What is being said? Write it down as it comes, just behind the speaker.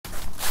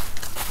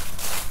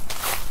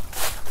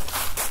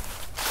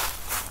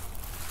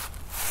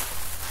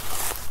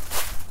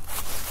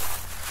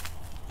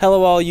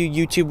Hello all you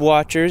YouTube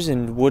watchers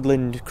and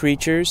woodland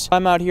creatures.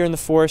 I'm out here in the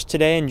forest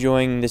today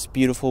enjoying this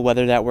beautiful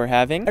weather that we're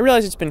having. I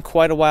realize it's been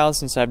quite a while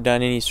since I've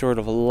done any sort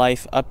of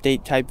life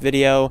update type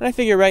video, and I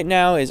figure right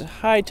now is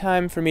high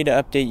time for me to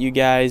update you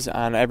guys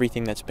on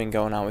everything that's been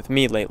going on with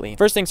me lately.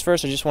 First things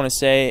first, I just want to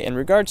say, in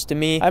regards to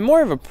me, I'm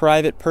more of a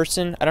private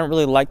person. I don't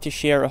really like to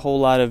share a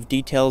whole lot of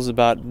details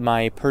about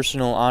my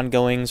personal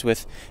ongoings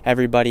with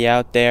everybody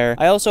out there.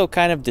 I also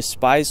kind of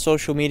despise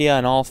social media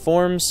in all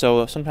forms,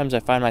 so sometimes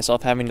I find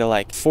myself having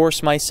to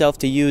force myself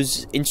to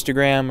use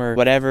Instagram or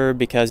whatever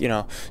because, you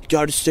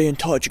gotta stay in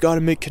touch, you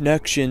gotta make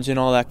connections and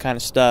all that kind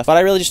of stuff. But I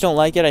really just don't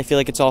like it. I feel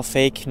like it's all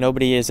fake.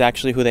 Nobody is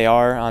actually who they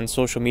are on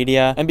social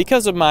media. And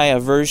because of my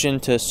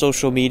aversion to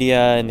social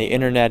media and the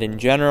internet in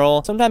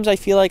general, sometimes I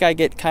feel like I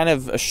get kind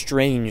of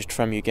estranged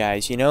from you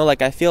guys,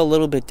 Like I feel a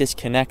little bit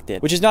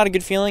disconnected, which is not a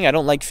good feeling. I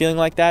don't like feeling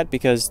like that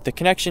because the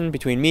connection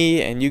between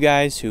me and you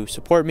guys who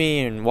support me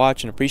and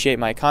watch and appreciate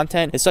my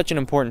content is such an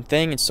important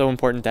thing. It's so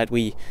important that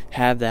we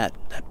have that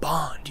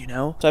bond.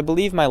 So I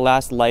believe my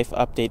last life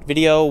update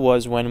video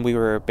was when we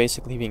were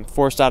basically being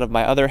forced out of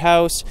my other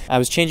house. I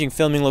was changing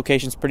filming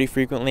locations pretty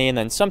frequently, and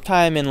then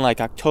sometime in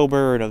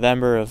October or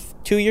November of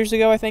 2 years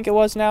ago, I think it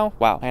was now,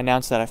 wow, I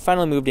announced that I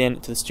finally moved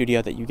into the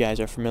studio that you guys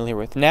are familiar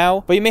with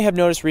now. But you may have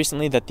noticed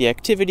recently that the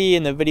activity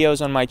and the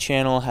videos on my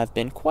channel have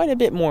been quite a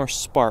bit more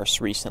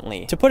sparse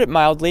recently. To put it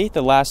mildly,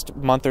 the last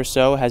month or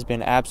so has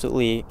been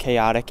absolutely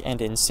chaotic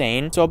and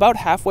insane. So about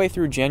halfway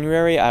through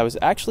January, I was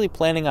actually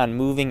planning on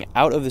moving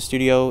out of the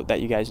studio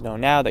that you guys know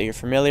now, that you're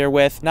familiar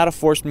with. Not a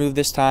forced move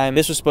this time.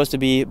 This was supposed to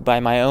be by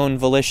my own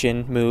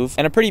volition move,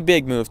 and a pretty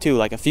big move too,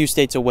 like a few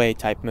states away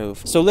type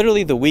move. So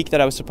literally the week that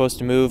I was supposed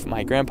to move,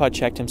 my grandpa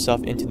checked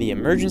himself into the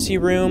emergency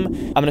room.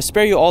 I'm gonna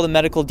spare you all the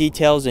medical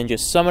details and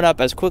just sum it up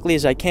as quickly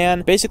as I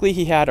can. Basically,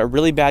 he had a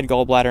really bad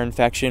gallbladder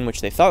infection,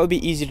 which they thought would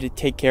be easy to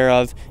take care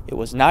of. It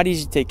was not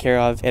easy to take care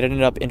of. It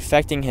ended up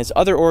infecting his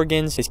other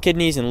organs, his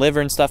kidneys and liver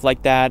and stuff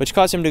like that, which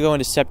caused him to go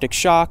into septic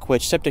shock,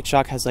 which septic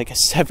shock has like a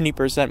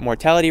 70%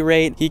 mortality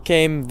rate. He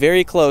came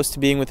very close to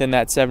being within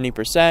that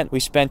 70%. We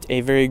spent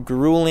a very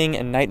grueling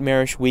and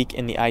nightmarish week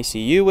in the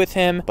ICU with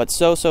him, but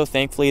so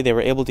thankfully they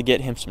were able to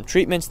get him some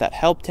treatments that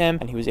helped him,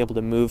 and he was able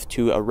to move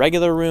to a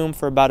regular room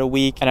for about a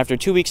week. And after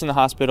 2 weeks in the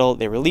hospital,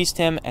 they released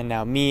him, and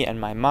now me and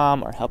my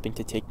mom are helping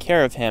to take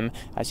care of him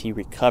as he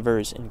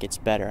recovers and gets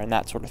better and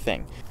that sort of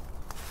thing.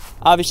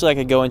 Obviously, I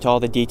could go into all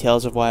the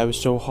details of why it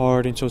was so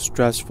hard and so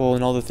stressful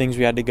and all the things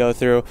we had to go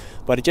through,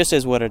 but it just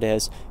is what it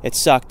is. It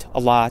sucked a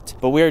lot,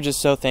 but we are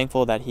just so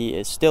thankful that he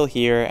is still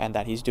here and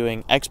that he's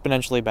doing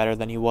exponentially better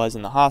than he was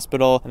in the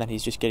hospital, and that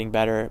he's just getting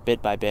better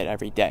bit by bit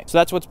every day. So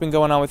that's what's been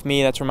going on with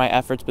me. That's where my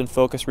efforts been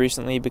focused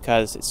recently,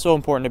 because it's so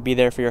important to be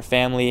there for your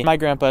family. My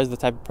grandpa is the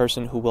type of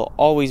person who will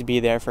always be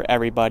there for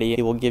everybody.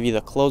 He will give you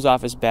the clothes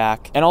off his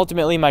back, and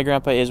ultimately my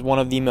grandpa is one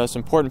of the most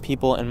important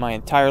people in my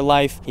entire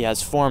life. He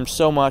has formed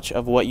so much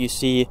of what you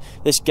see.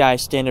 This guy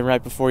standing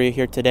right before you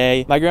here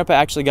today. My grandpa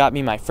actually got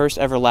me my first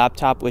ever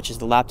laptop, which is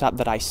the laptop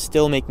that I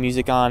still make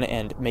music on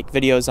and make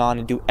videos on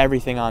and do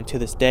everything on to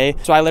this day.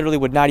 So I literally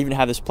would not even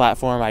have this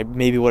platform. I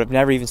maybe would have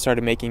never even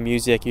started making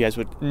music. You guys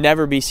would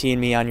never be seeing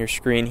me on your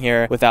screen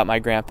here without my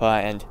grandpa,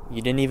 and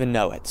you didn't even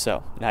know it,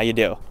 so now you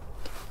do.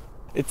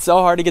 It's so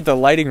hard to get the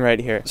lighting right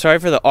here. Sorry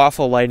for the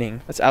awful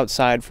lighting that's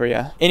outside for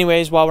you.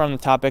 Anyways, while we're on the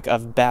topic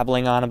of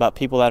babbling on about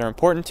people that are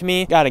important to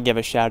me, gotta give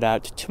a shout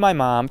out to my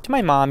mom, to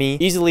my mommy.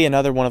 Easily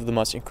another one of the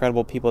most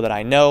incredible people that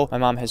I know. My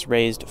mom has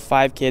raised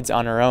 5 kids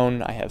on her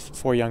own. I have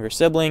 4 younger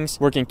siblings,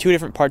 working 2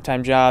 different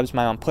part-time jobs.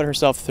 My mom put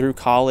herself through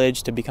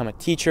college to become a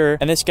teacher.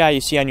 And this guy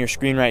you see on your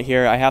screen right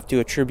here, I have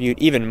to attribute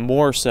even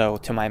more so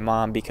to my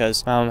mom,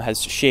 because my mom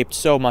has shaped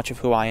so much of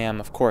who I am,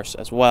 of course,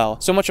 as well.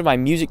 So much of my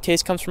music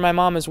taste comes from my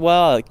mom as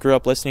well. I grew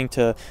up listening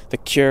to The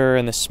Cure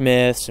and The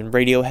Smiths and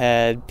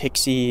Radiohead,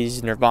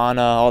 Pixies,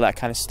 Nirvana, all that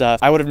kind of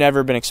stuff. I would have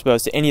never been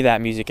exposed to any of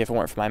that music if it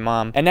weren't for my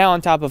mom. And now, on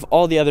top of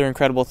all the other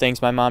incredible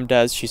things my mom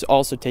does, she's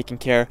also taking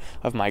care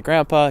of my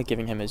grandpa,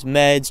 giving him his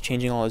meds,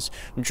 changing all his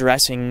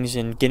dressings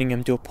and getting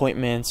him to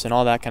appointments and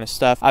all that kind of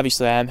stuff.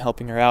 Obviously, I am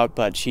helping her out,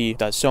 but she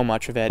does so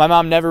much of it. My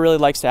mom never really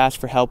likes to ask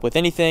for help with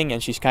anything,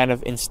 and she's kind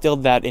of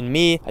instilled that in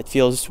me. It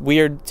feels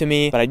weird to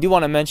me, but I do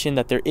want to mention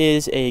that there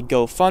is a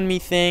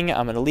GoFundMe thing.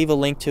 I'm going to leave a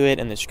link to it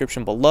in the description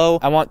below.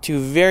 I want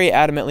to very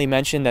adamantly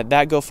mention that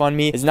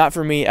GoFundMe is not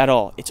for me at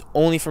all. It's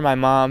only for my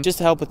mom, just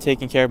to help with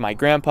taking care of my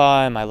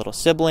grandpa and my little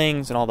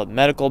siblings and all the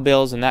medical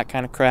bills and that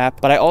kind of crap.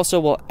 But I also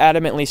will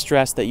adamantly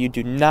stress that you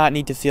do not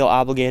need to feel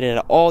obligated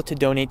at all to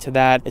donate to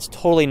that. It's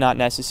totally not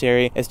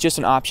necessary. It's just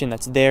an option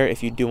that's there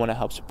if you do want to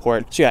help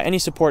support. So yeah, any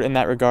support in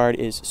that regard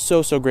is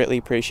so greatly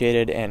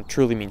appreciated and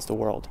truly means the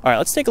world. All right,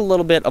 let's take a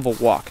little bit of a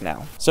walk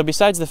now. So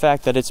besides the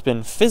fact that it's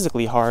been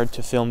physically hard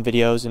to film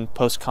videos and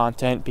post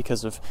content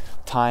because of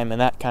time and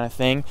that kind of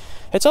thing,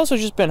 it's also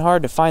just been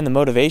hard to find the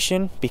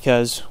motivation,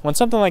 because when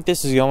something like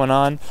this is going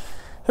on,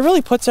 it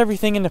really puts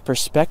everything into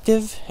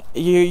perspective.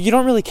 You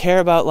don't really care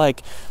about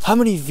how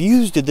many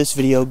views did this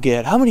video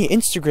get, how many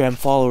Instagram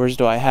followers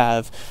do I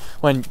have,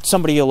 when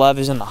somebody you love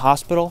is in the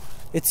hospital.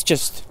 It's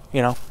just,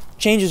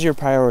 changes your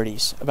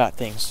priorities about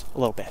things a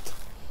little bit.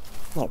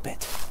 a little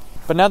bit.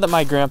 But now that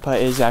my grandpa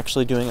is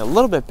actually doing a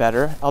little bit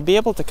better, I'll be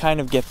able to kind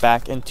of get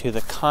back into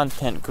the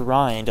content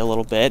grind a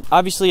little bit.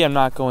 Obviously, I'm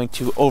not going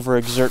to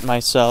overexert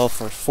myself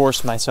or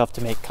force myself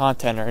to make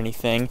content or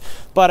anything,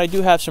 but I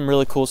do have some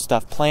really cool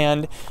stuff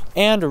planned,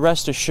 and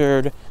rest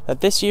assured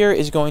that this year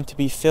is going to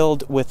be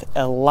filled with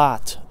a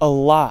lot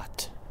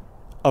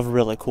of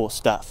really cool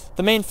stuff.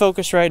 The main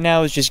focus right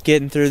now is just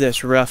getting through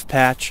this rough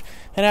patch,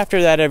 and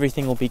after that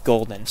everything will be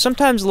golden.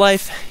 Sometimes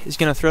life is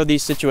going to throw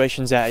these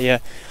situations at you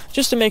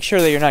just to make sure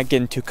that you're not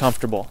getting too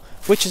comfortable,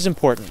 which is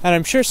important. And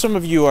I'm sure some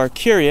of you are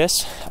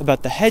curious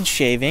about the head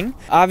shaving.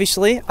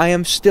 Obviously, I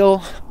am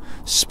still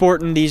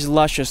sporting these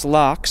luscious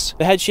locks.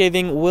 The head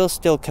shaving will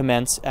still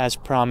commence as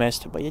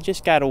promised, but you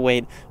just gotta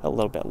wait a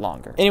little bit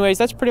longer. Anyways,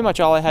 that's pretty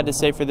much all I had to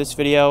say for this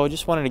video. I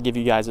just wanted to give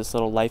you guys this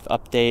little life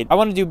update. I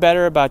want to do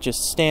better about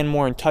just staying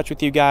more in touch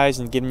with you guys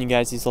and giving you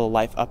guys these little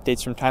life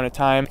updates from time to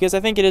time, because I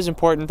think it is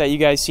important that you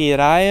guys see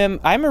that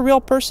I'm a real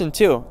person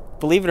too,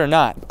 believe it or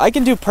not. I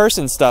can do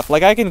person stuff,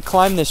 like I can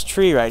climb this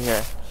tree right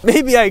here.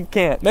 Maybe I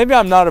can't. Maybe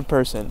I'm not a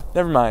person.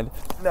 Never mind.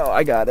 No,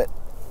 I got it.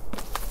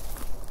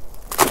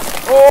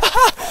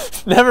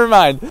 Oh, never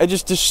mind. I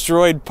just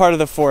destroyed part of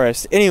the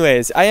forest.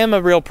 Anyways, I am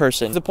a real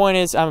person. The point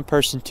is, I'm a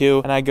person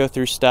too, and I go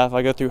through stuff.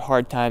 I go through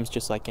hard times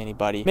just like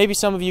anybody. Maybe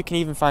some of you can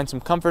even find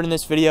some comfort in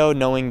this video,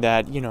 knowing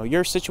that, you know,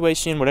 your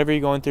situation, whatever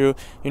you're going through,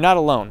 you're not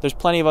alone. There's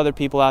plenty of other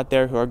people out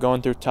there who are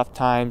going through tough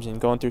times and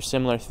going through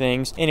similar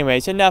things.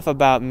 Anyways, enough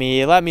about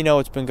me. Let me know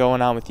what's been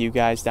going on with you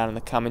guys down in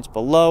the comments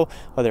below,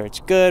 whether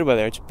it's good,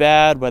 whether it's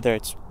bad, whether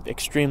it's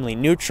extremely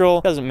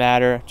neutral. Doesn't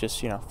matter.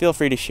 Just, you know, feel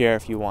free to share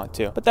if you want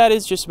to. But that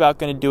is just about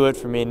going to do it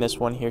for me in this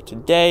one here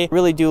today.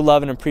 Really do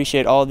love and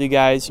appreciate all of you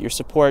guys. Your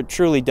support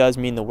truly does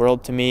mean the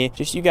world to me.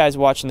 Just you guys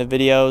watching the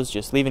videos,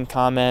 just leaving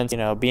comments, you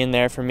know, being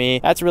there for me.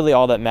 That's really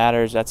all that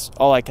matters. That's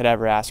all I could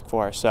ever ask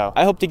for. So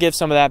I hope to give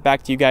some of that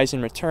back to you guys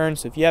in return.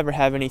 So if you ever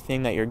have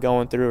anything that you're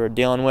going through or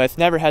dealing with,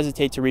 never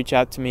hesitate to reach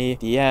out to me.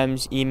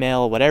 DMs,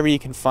 email, whatever you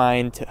can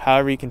find,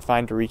 however you can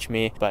find to reach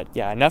me. But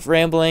yeah, enough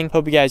rambling.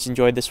 Hope you guys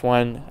enjoyed this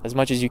one as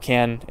much as you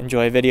can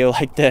enjoy a video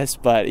like this.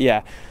 But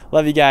yeah,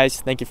 love you guys.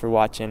 Thank you for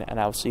watching,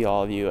 and I will see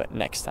all of you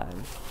next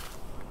time.